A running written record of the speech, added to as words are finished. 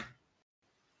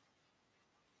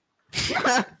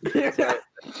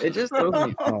It just throws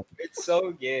me off. It's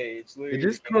so gay. It's It literally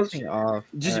just the throws gayest me shit. off.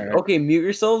 Just Alright. okay. Mute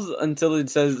yourselves until it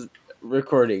says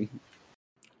recording.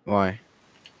 Why?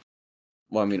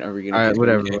 Well, I mean, are we gonna? All right, keep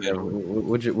whatever, going?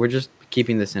 whatever. We're just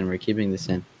keeping this in. We're keeping this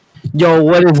in. Yo,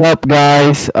 what is up,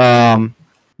 guys?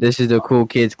 This is the Cool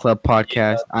Kids Club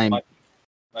podcast. I'm. My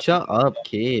Shut people. up,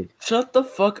 kid. Shut the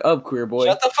fuck up, queer boy.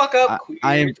 Shut the fuck up,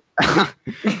 I am.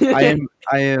 queer.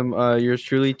 I am. Yours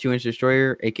truly, 2-Inch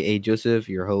Destroyer, aka Joseph,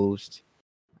 your host.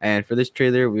 And for this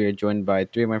trailer, we are joined by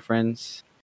 3 of my friends.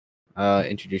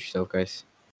 Introduce yourself, guys.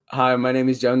 Hi, my name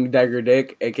is Young Dagger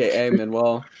Dick, aka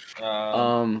Manuel. That's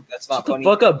not Shut the funny.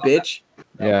 fuck up, bitch.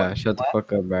 Yeah, shut the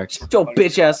fuck up, Brax. Shut your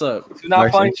bitch ass up. It's not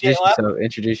Brax, funny. introduce Shit, yourself.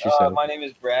 Introduce yourself. my name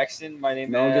is Braxton. My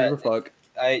name No one gives a fuck.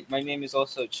 my name is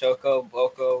also Choco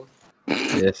Boko.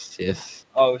 Yes.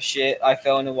 Oh shit! I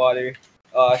fell in the water.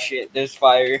 Oh shit! There's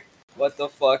fire. What the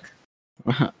fuck?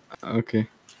 Okay.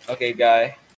 Okay,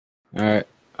 guy. All right.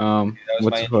 was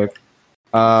What's my the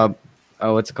fuck?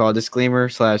 What's it called? Disclaimer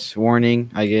 / warning,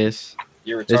 I guess.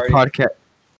 You're This retarded. podcast.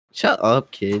 Shut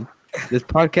up, kid. This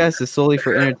podcast is solely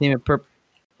for entertainment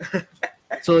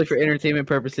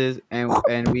purposes,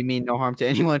 and we mean no harm to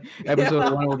anyone.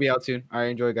 Episode 1 will be out soon. All right,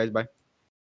 enjoy, guys. Bye.